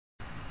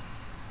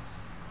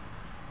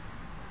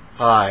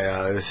Hi,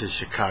 this is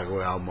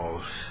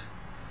chicagoalmose.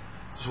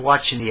 I was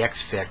watching the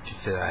X Factor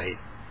tonight,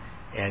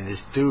 and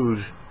this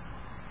dude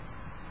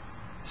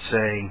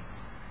sang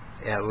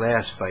 "At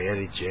Last" by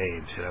ETTA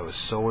JAMES, and I was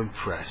so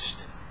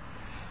impressed.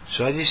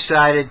 So I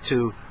decided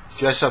to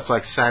dress up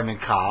like Simon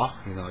Cowell.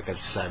 You know, I got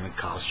the Simon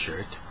Cowell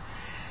shirt.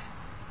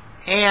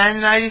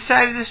 And I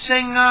decided to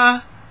sing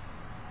 "At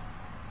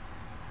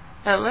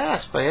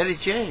Last" by ETTA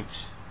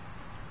JAMES.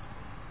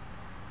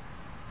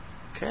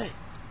 Okay.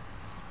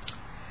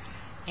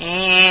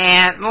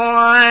 At last,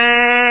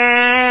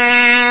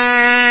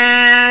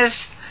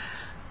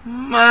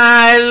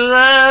 my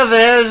love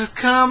has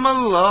come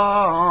along.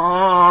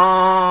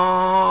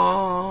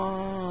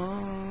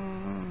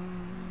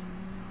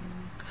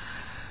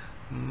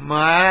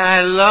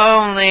 My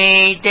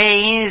lonely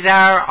days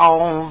are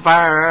over,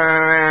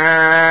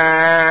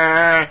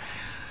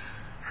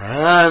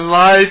 and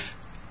life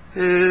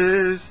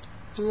is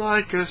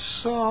like a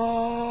song.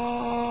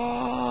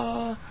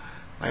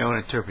 My own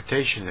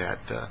interpretation of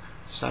that.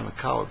 Simon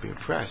Cowell would be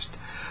impressed.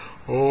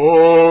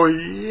 Oh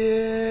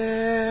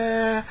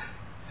yeah,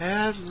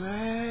 at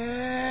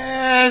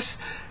last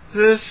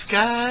the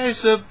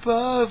skies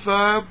above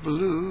are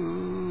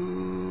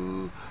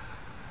blue,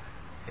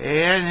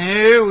 and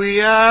here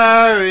we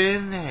are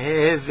in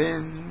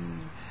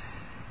heaven,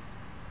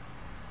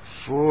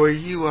 for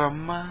you are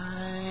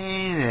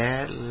mine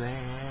at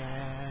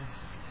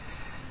last.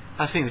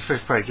 I'll sing the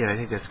first part again. I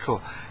think that's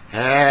cool.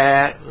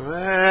 At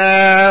last,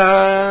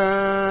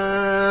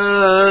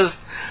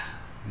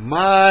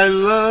 my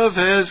love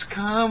has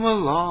come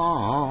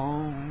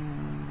along.